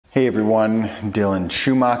Hey everyone, Dylan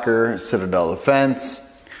Schumacher, Citadel Defense.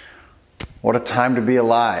 What a time to be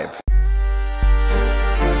alive.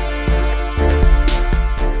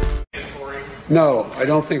 No, I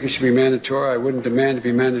don't think it should be mandatory. I wouldn't demand to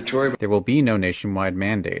be mandatory. There will be no nationwide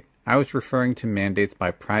mandate. I was referring to mandates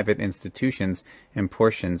by private institutions and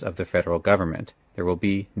portions of the federal government. There will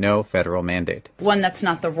be no federal mandate. One, that's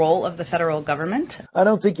not the role of the federal government. I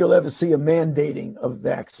don't think you'll ever see a mandating of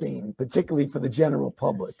vaccine, particularly for the general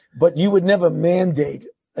public. But you would never mandate,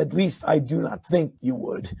 at least I do not think you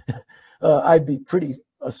would. I'd be pretty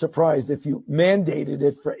surprised if you mandated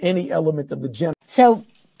it for any element of the general. So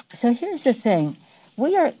here's the thing.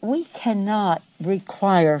 We cannot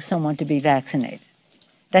require someone to be vaccinated.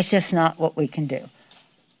 That's just not what we can do.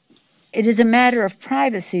 It is a matter of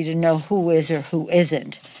privacy to know who is or who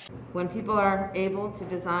isn't. When people are able to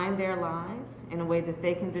design their lives in a way that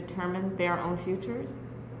they can determine their own futures,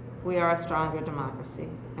 we are a stronger democracy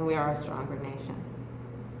and we are a stronger nation.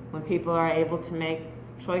 When people are able to make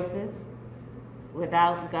choices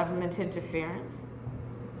without government interference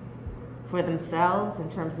for themselves in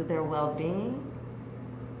terms of their well-being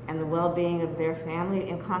and the well-being of their family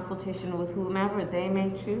in consultation with whomever they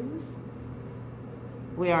may choose,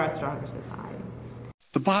 we are a stronger society.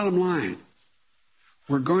 The bottom line,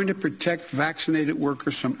 we're going to protect vaccinated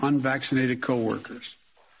workers from unvaccinated coworkers.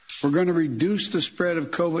 We're going to reduce the spread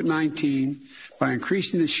of COVID-19 by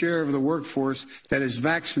increasing the share of the workforce that is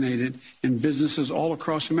vaccinated in businesses all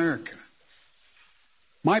across America.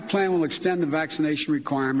 My plan will extend the vaccination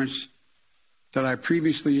requirements that I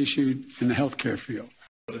previously issued in the healthcare field.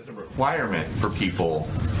 But it's a requirement for people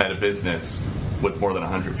at a business with more than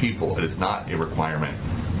 100 people. It is not a requirement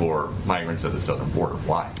for migrants at the southern border.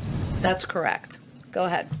 Why? That's correct. Go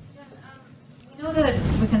ahead. You know that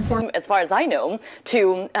we conform, as far as I know,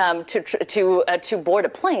 to board a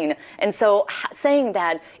plane. And so saying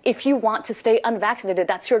that if you want to stay unvaccinated,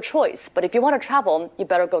 that's your choice. But if you want to travel, you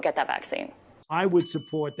better go get that vaccine. I would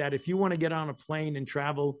support that. If you want to get on a plane and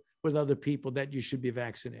travel with other people, that you should be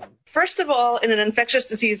vaccinated. First of all, in an infectious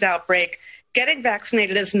disease outbreak, getting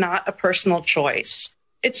vaccinated is not a personal choice.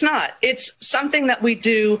 It's not. It's something that we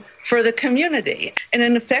do for the community. In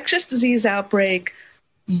an infectious disease outbreak,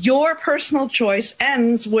 your personal choice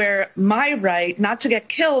ends where my right not to get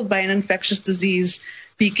killed by an infectious disease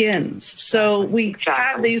begins. So we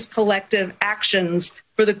have these collective actions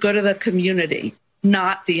for the good of the community,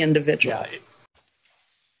 not the individual. Yeah.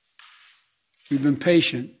 We've been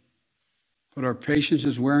patient, but our patience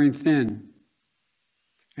is wearing thin,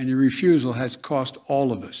 and your refusal has cost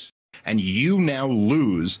all of us. And you now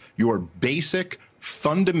lose your basic,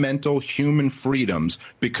 fundamental human freedoms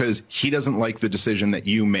because he doesn't like the decision that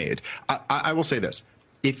you made. I will say this.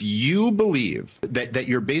 If you believe that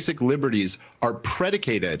your basic liberties are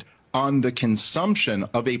predicated on the consumption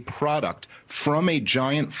of a product from a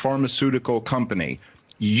giant pharmaceutical company,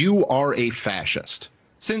 you are a fascist.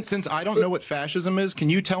 Since I don't know what fascism is, can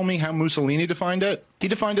you tell me how Mussolini defined it? He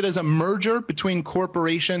defined it as a merger between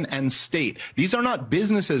corporation and state. These are not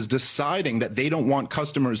businesses deciding that they don't want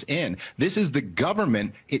customers in. This is the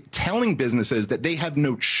government telling businesses that they have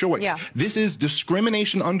no choice. Yeah. This is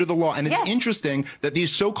discrimination under the law. And it's interesting that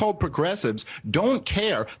these so-called progressives don't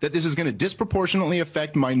care that this is going to disproportionately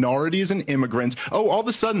affect minorities and immigrants. Oh, all of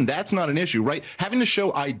a sudden, that's not an issue, right? Having to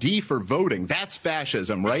show ID for voting, that's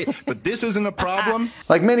fascism, right? But this isn't a problem.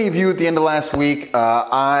 Like many of you at the end of last week,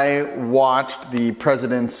 I watched the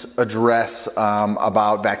president's address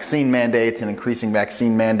about vaccine mandates and increasing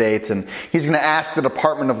vaccine mandates, and he's going to ask the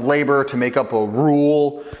Department of Labor to make up a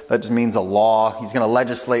rule. That just means a law. He's going to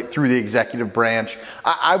legislate through the executive branch.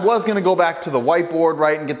 I was going to go back to the whiteboard,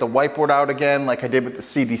 right, and get the whiteboard out again like I did with the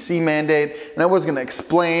CDC mandate, and I was going to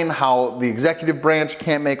explain how the executive branch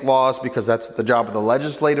can't make laws because that's the job of the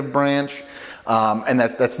legislative branch. And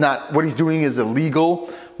that's not, what he's doing is illegal,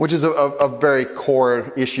 which is a very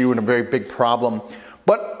core issue and a very big problem.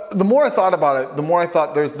 But the more I thought about it, the more I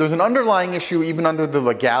thought there's an underlying issue even under the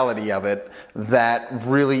legality of it that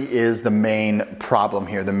really is the main problem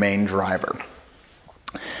here, the main driver.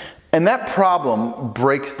 And that problem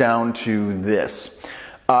breaks down to this.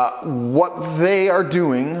 What they are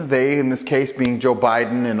doing, they in this case being Joe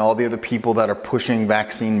Biden and all the other people that are pushing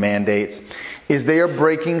vaccine mandates, is they are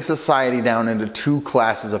breaking society down into two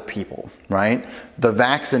classes of people, right? The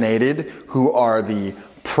vaccinated, who are the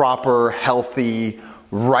proper, healthy,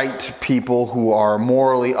 right people who are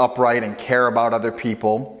morally upright and care about other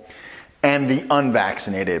people, and the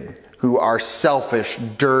unvaccinated, who are selfish,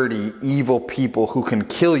 dirty, evil people who can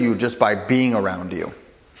kill you just by being around you.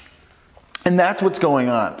 And that's what's going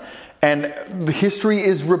on. And the history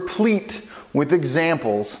is replete with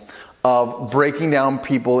examples of breaking down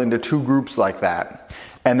people into two groups like that.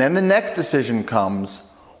 And then the next decision comes,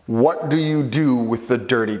 what do you do with the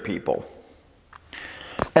dirty people?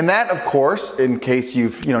 And that, of course, in case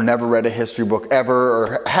you've never read a history book ever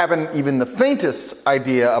or haven't even the faintest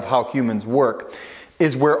idea of how humans work,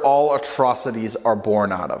 is where all atrocities are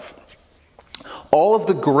born out of. All of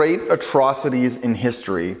the great atrocities in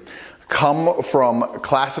history come from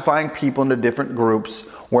classifying people into different groups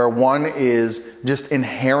where one is just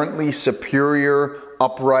inherently superior,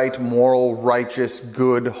 upright, moral, righteous,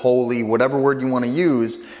 good, holy, whatever word you want to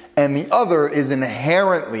use, and the other is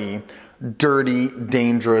inherently dirty,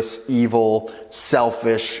 dangerous, evil,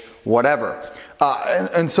 selfish, whatever.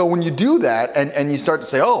 And so when you do that and you start to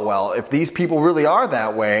say, oh, well, if these people really are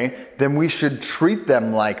that way, then we should treat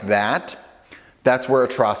them like that. That's where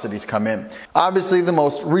atrocities come in. Obviously, the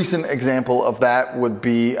most recent example of that would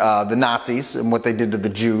be the Nazis and what they did to the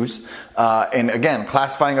Jews. And again,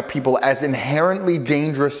 classifying a people as inherently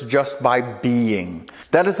dangerous just by being.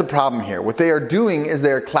 That is the problem here. What they are doing is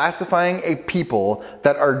they are classifying a people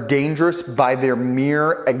that are dangerous by their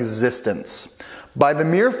mere existence. By the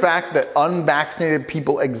mere fact that unvaccinated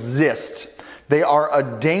people exist, they are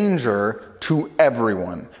a danger to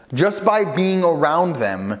everyone. Just by being around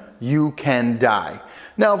them, you can die.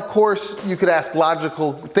 Now, of course, you could ask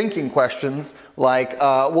logical thinking questions like,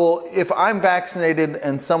 well, if I'm vaccinated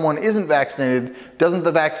and someone isn't vaccinated, doesn't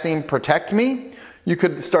the vaccine protect me? You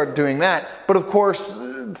could start doing that. But of course,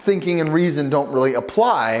 thinking and reason don't really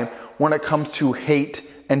apply when it comes to hate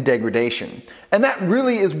and degradation. And that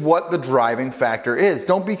really is what the driving factor is.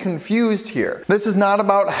 Don't be confused here. This is not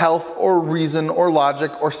about health or reason or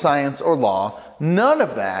logic or science or law. None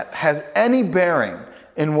of that has any bearing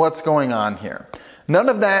in what's going on here. None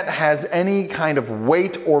of that has any kind of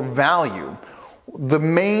weight or value. The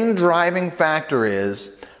main driving factor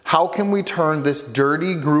is, how can we turn this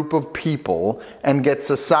dirty group of people and get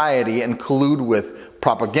society and collude with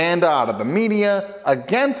propaganda out of the media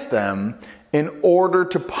against them in order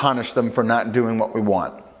to punish them for not doing what we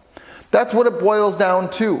want? That's what it boils down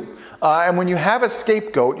to. And when you have a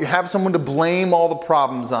scapegoat, you have someone to blame all the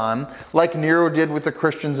problems on, like Nero did with the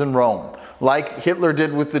Christians in Rome, like Hitler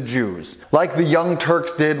did with the Jews, like the Young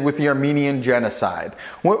Turks did with the Armenian genocide.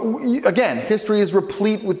 Again, history is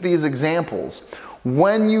replete with these examples.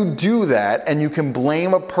 When you do that and you can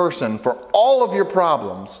blame a person for all of your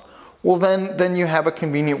problems, well, then you have a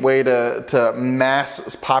convenient way to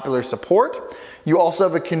mass popular support. You also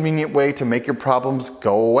have a convenient way to make your problems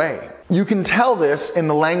go away. You can tell this in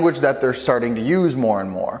the language that they're starting to use more and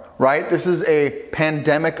more, right? This is a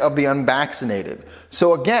pandemic of the unvaccinated.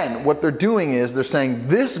 So again, what they're doing is they're saying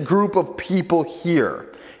this group of people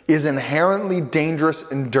here is inherently dangerous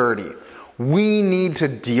and dirty. We need to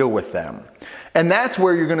deal with them. And that's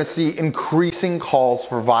where you're going to see increasing calls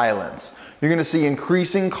for violence. You're going to see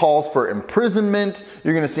increasing calls for imprisonment.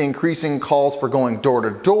 You're going to see increasing calls for going door to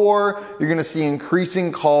door. You're going to see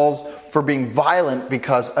increasing calls for being violent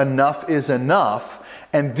because enough is enough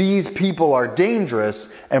and these people are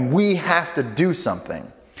dangerous and we have to do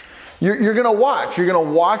something. You're going to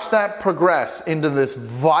watch that progress into this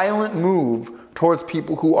violent move towards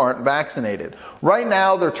people who aren't vaccinated. Right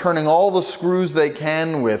now, they're turning all the screws they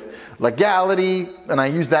can with legality, and I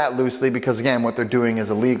use that loosely because, again, what they're doing is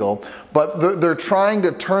illegal. But they're trying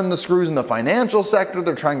to turn the screws in the financial sector.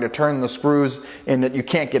 They're trying to turn the screws in that you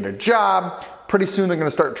can't get a job. Pretty soon they're going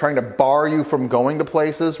to start trying to bar you from going to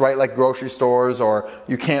places, right, like grocery stores, or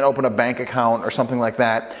you can't open a bank account or something like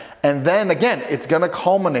that. And then, again, it's going to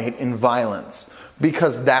culminate in violence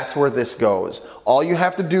because that's where this goes. All you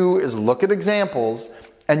have to do is look at examples,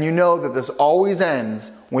 and you know that this always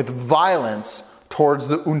ends with violence towards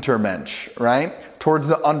the Untermensch, right? Towards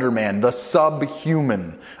the underman, the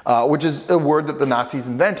subhuman, which is a word that the Nazis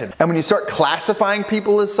invented. And when you start classifying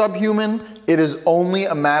people as subhuman, it is only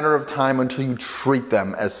a matter of time until you treat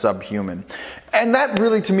them as subhuman. And that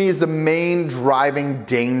really, to me, is the main driving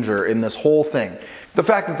danger in this whole thing. The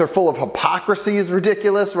fact that they're full of hypocrisy is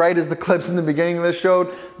ridiculous, right? As the clips in the beginning of this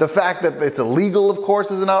showed. The fact that it's illegal, of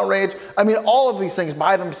course, is an outrage. I mean, all of these things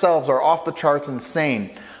by themselves are off the charts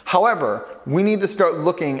insane. However, we need to start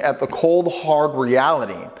looking at the cold, hard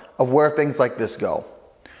reality of where things like this go.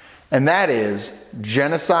 And that is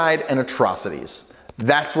genocide and atrocities.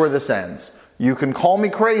 That's where this ends. You can call me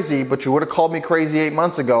crazy, but you would have called me crazy 8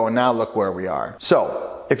 months ago, and now look where we are.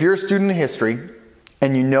 So, if you're a student of history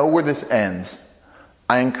and you know where this ends,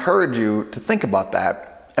 I encourage you to think about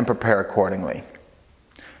that and prepare accordingly.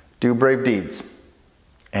 Do brave deeds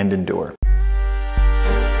and endure.